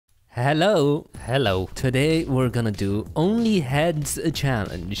Hello. Hello. Today we're gonna do only heads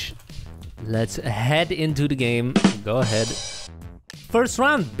challenge. Let's head into the game. Go ahead. First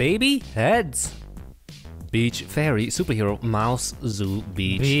round, baby. Heads. Beach, fairy, superhero, mouse, zoo,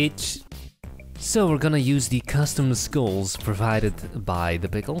 beach. So we're gonna use the custom skulls provided by the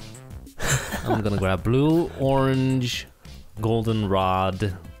pickle. I'm gonna grab blue, orange,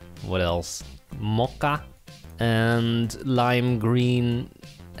 goldenrod, what else? Mocha, and lime green,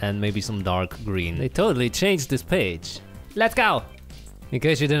 and maybe some dark green. They totally changed this page. Let's go! In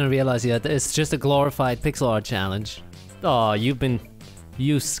case you didn't realize yet, it's just a glorified pixel art challenge. Oh, you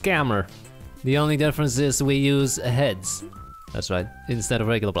scammer. The only difference is we use heads. That's right, instead of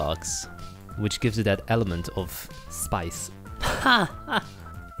regular blocks. Which gives it that element of spice. Ha!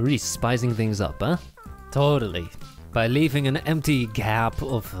 Really spicing things up, huh? Totally. By leaving an empty gap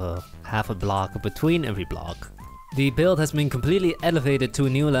of half a block between every block. The build has been completely elevated to a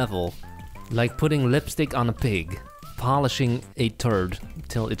new level. Like putting lipstick on a pig. Polishing a turd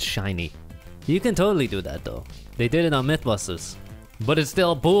till it's shiny. You can totally do that though. They did it on Mythbusters. But it's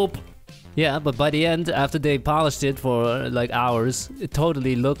still poop! Yeah, but by the end, after they polished it for like hours, it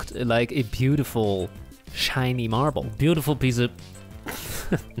totally looked like a beautiful, shiny marble. Beautiful piece of...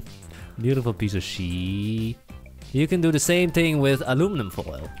 beautiful piece of shit. You can do the same thing with aluminum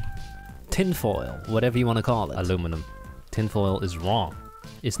foil. Tin foil, whatever you want to call it. Aluminum. Tin foil is wrong.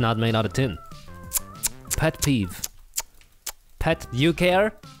 It's not made out of tin. Pet peeve. Pet, you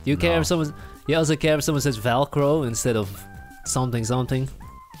care? You care if someone... You also care if someone says Velcro instead of something something?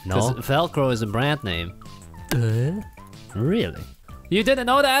 No. Because Velcro is a brand name. Really? You didn't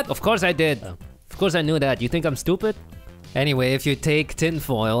know that? Of course I did. Of course I knew that. You think I'm stupid? Anyway, if you take tin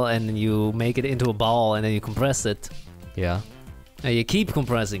foil and you make it into a ball and then you compress it. Yeah. And you keep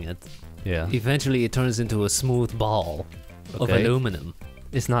compressing it. Yeah. Eventually it turns into a smooth ball of aluminum.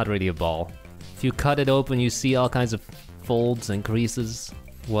 It's not really a ball. If you cut it open, you see all kinds of folds and creases.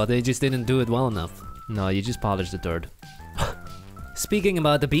 Well, they just didn't do it well enough. No, you just polished the dirt. Speaking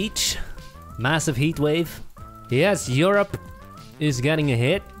about the beach, massive heat wave. Yes, Europe is getting a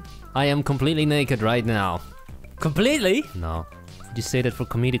hit. I am completely naked right now. Completely? No. Just say that for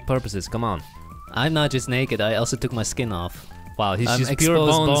comedic purposes, come on. I'm not just naked, I also took my skin off. Wow, he's just pure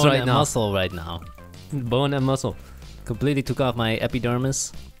bones right now. Muscle right now. Bone and muscle. Completely took off my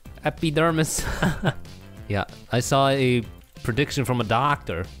epidermis. Epidermis. Yeah, I saw a prediction from a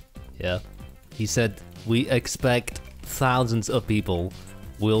doctor. Yeah. He said, we expect thousands of people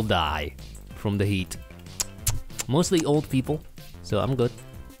will die from the heat. Mostly old people, so I'm good.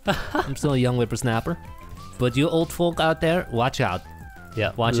 I'm still a young whippersnapper. But you old folk out there, watch out.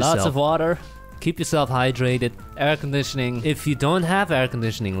 Yeah, watch yourself. Lots of water. Keep yourself hydrated. Air conditioning. If you don't have air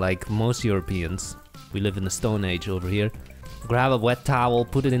conditioning like most Europeans, we live in the Stone Age over here, grab a wet towel,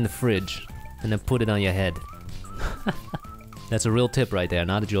 put it in the fridge, and then put it on your head. That's a real tip right there,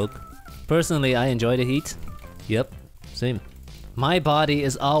 not a joke. Personally, I enjoy the heat. Yep, same. My body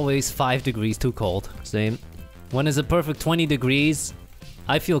is always 5 degrees too cold. Same. When it's a perfect 20 degrees,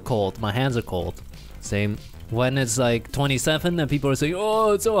 I feel cold. My hands are cold. Same. When it's like 27 and people are saying,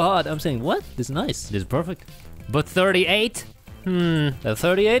 oh, it's so hot. I'm saying, what? This is nice. This is perfect. But 38?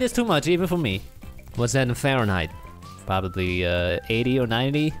 38 is too much, even for me. What's that in Fahrenheit? Probably 80 or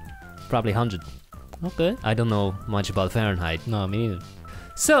 90? Probably 100. Okay. I don't know much about Fahrenheit. No, me neither.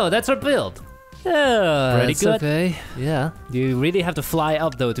 So, that's our build. Yeah, pretty good. Okay. Yeah. You really have to fly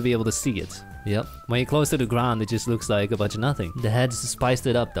up though to be able to see it. Yep. When you're close to the ground, it just looks like a bunch of nothing. The heads spiced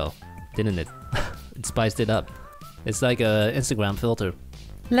it up though, didn't it? It spiced it up. It's like a Instagram filter.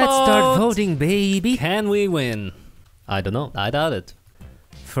 Let's start voting, baby. Can we win? I don't know. I doubt it.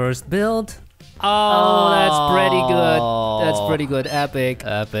 First build. Oh, that's pretty good. That's pretty good. Epic.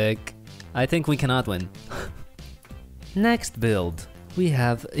 Epic. I think we cannot win. Next build. We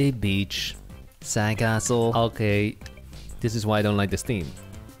have a beach. Sandcastle. Okay. This is why I don't like this theme.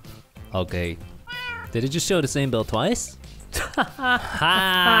 Okay. Did it just show the same build twice? Just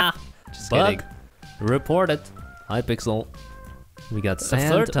kidding. Report it. Hypixel. We got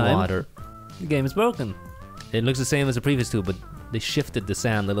sand, water. The game is broken. It looks the same as the previous two, but they shifted the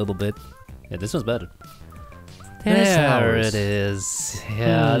sand a little bit. Yeah, this one's better. There it is.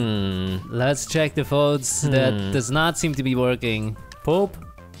 Yeah. Let's check the votes. That does not seem to be working. Poop.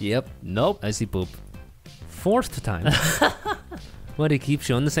 Yep. Nope. I see poop. Fourth time. Why do you keep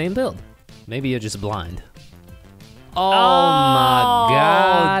showing the same build? Maybe you're just blind. Oh my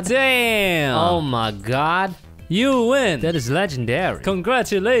god. Damn. Oh my god. You win. That is legendary.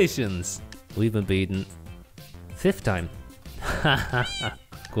 Congratulations. We've been beaten. Fifth time.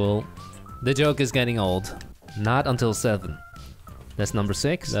 Cool. The joke is getting old. Not until 7. That's number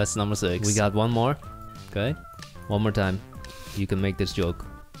 6. That's number 6. We got one more. Okay. One more time. You can make this joke.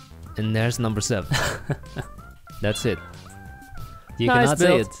 And there's number 7. That's it. You Nice cannot say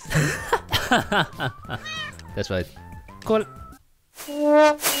build. it. That's right. Cool.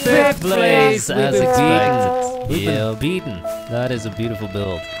 5th place as expected. Yeah, beaten. That is a beautiful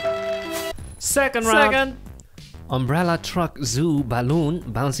build. Second round. Umbrella truck zoo balloon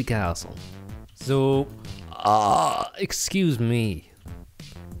bouncy castle. So, Excuse me.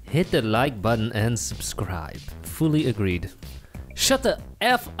 Hit the like button and subscribe. Fully agreed. shut the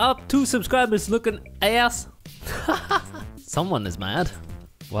F up, 2 subscribers looking ass. Someone is mad.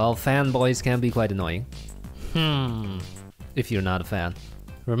 Well, fanboys can be quite annoying. If you're not a fan.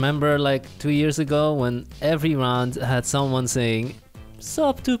 Remember like 2 years ago when every round had someone saying,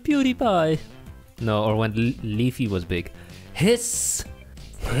 "Sup to PewDiePie." No, or when Leafy was big. Hiss!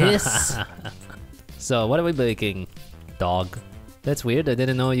 Hiss! So what are we making? Dog. That's weird, I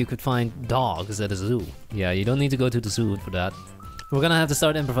didn't know you could find dogs at a zoo. Yeah, you don't need to go to the zoo for that. We're gonna have to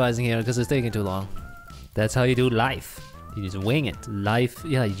start improvising here because it's taking too long. That's how you do life. You just wing it. Life,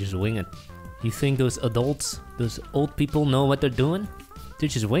 yeah, you just wing it. You think those adults, those old people know what they're doing? They're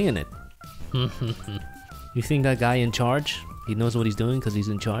just winging it. You think that guy in charge, he knows what he's doing because he's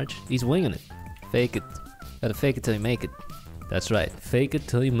in charge? He's winging it. Fake it. Gotta fake it till you make it. That's right. Fake it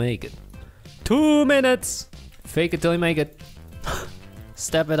till you make it. 2 minutes! Fake it till you make it.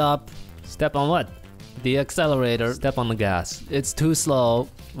 Step it up. Step on what? The accelerator. Step on the gas. It's too slow.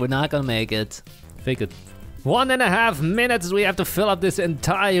 We're not gonna make it. Fake it. 1.5 minutes we have to fill up this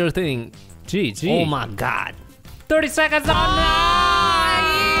entire thing. GG. Oh my god. 30 seconds on.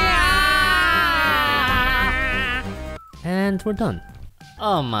 And we're done.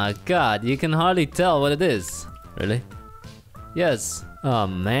 Oh my god, you can hardly tell what it is. Really? Yes. Oh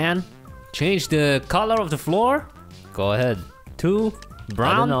man. Change the color of the floor? Go ahead. 2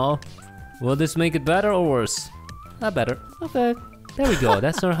 brown? I don't know. Will this make it better or worse? Better. Okay. There we go.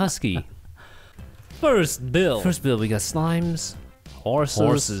 That's our husky. First build. First build, we got slimes,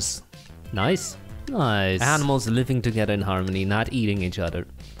 horses. Nice. Nice. Animals living together in harmony, not eating each other.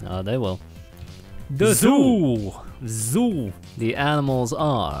 Oh, they will. The zoo. Zoo. The animals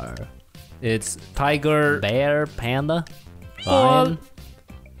are... It's tiger, bear, panda, lion. lion.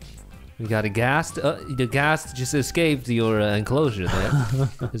 We got a ghast. The ghast just escaped your enclosure there.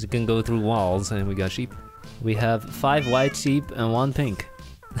 Because it can go through walls, and we got sheep. We have 5 white sheep and 1 pink.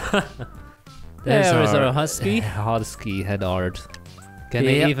 There's There is our husky. Husky head art. Can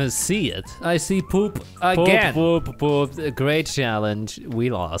Yep. they even see it? I see poop again. Poop, poop, poop. A great challenge. We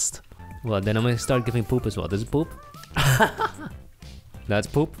lost. Well, then I'm gonna start giving poop as well. This is poop. That's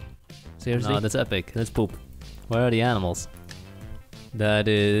poop. Seriously? No, that's epic. That's poop. Where are the animals? That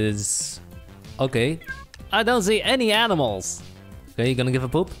is... Okay. I don't see any animals. Okay, you gonna give a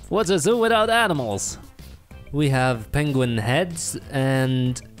poop? What's a zoo without animals? We have penguin heads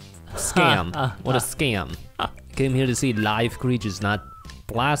and... Scam. What a scam. Came here to see live creatures, not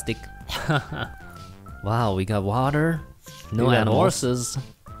plastic. Wow, we got water. No We got animals. horses.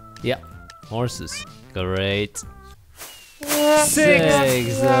 Yeah, horses. Great. 6!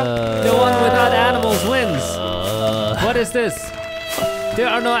 The one without animals wins. What is this? There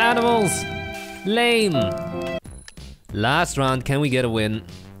are no animals. Lame. Last round, can we get a win?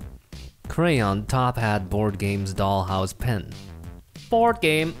 Crayon, top hat, board games, dollhouse, pen. Board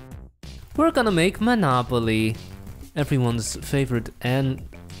game. We're gonna make Monopoly. Everyone's favorite and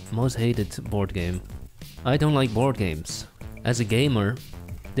most hated board game. I don't like board games. As a gamer,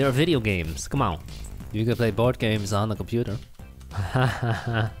 they are video games. Come on. You can play board games on the computer.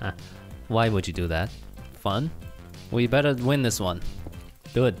 Why would you do that? Fun. We better win this one.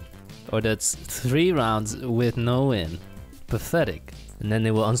 Good. Or that's 3 rounds with no win. Pathetic. And then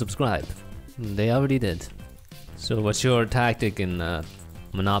they will unsubscribe. They already did. So what's your tactic in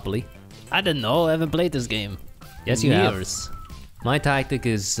Monopoly? I don't know, I haven't played this game. Yes, in you have. years. My tactic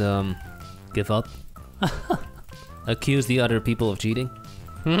is give up. Accuse the other people of cheating.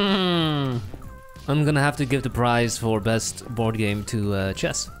 I'm gonna have to give the prize for best board game to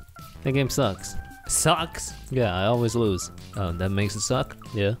chess. The game sucks. Sucks? Yeah, I always lose. Oh, that makes it suck?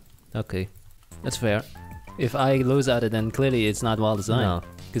 Yeah. Okay, that's fair. If I lose at it, then clearly it's not well designed. No.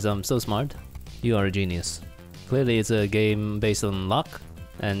 Because I'm so smart. You are a genius. Clearly it's a game based on luck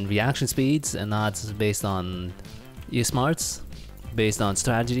and reaction speeds and not based on your smarts, based on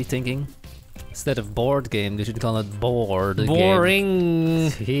strategy thinking. Instead of board game, they should call it board game.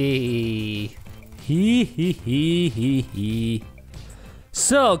 Boring. Hee. Hee hee hee hee hee.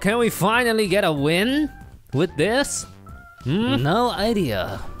 So, can we finally get a win with this? No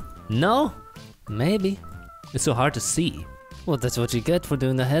idea. No? Maybe. It's so hard to see. Well, that's what you get for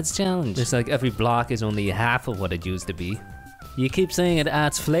doing the heads challenge. It's like every block is only half of what it used to be. You keep saying it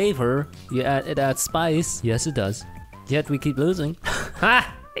adds flavor, it adds spice. Yes, it does. Yet we keep losing.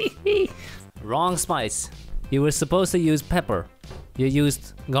 Ha! Wrong spice. You were supposed to use pepper. You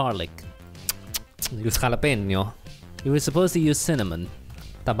used garlic. You used jalapeno. You were supposed to use cinnamon.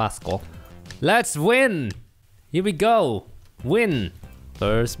 Tabasco. Let's win! Here we go. Win.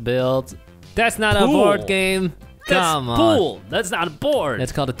 First build. That's not a board game. Come on. Pool. That's not a board.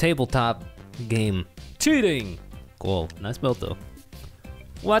 That's called a tabletop game. Cheating. Cool. Nice build though.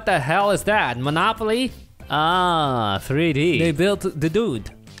 What the hell is that? Monopoly? Ah, 3D. They built the dude.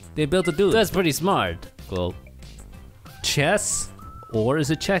 They built a dude. That's pretty smart. Cool. Chess? Or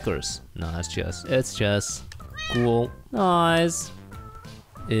is it checkers? No, it's chess. It's chess. Cool. Nice.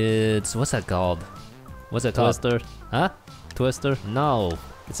 It's, what's that called? What's that called? Twister. Huh? Twister. No.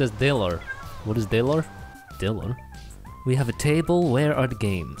 It says Diller. What is Diller? Diller. We have a table. Where are the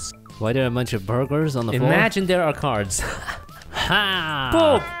games? Why there are a bunch of burgers on the floor? Imagine there are cards. Ha!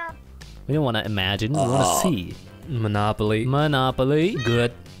 Boom! We don't want to imagine. We want to see. Monopoly. Monopoly.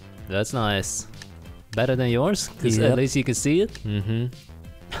 Good. That's nice. Better than yours? Because Yep. at least you can see it. Mm-hmm.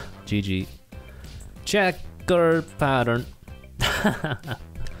 GG. Checker pattern.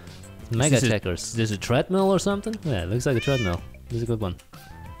 Mega Is this checkers. Is this a treadmill or something? Yeah, it looks like a treadmill. This is a good one.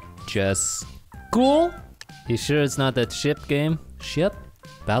 Chess. Cool. You sure it's not that ship game? Ship?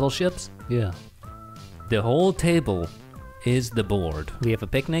 Battleships? Yeah. The whole table is the board. We have a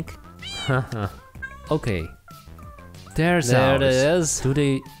picnic. Okay. There's There ours. it is. Do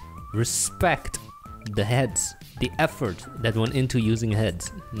they respect the heads? The effort that went into using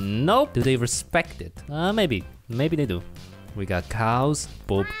heads? Nope. Do they respect it? Maybe. Maybe they do. We got cows.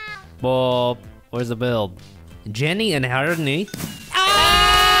 Boop. Bob. Where's the build? Jenny and Harney.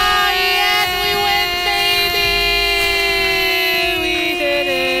 Ah, yes, we win, baby! We did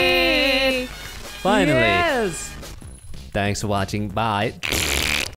it! Finally. Yes! Thanks for watching. Bye.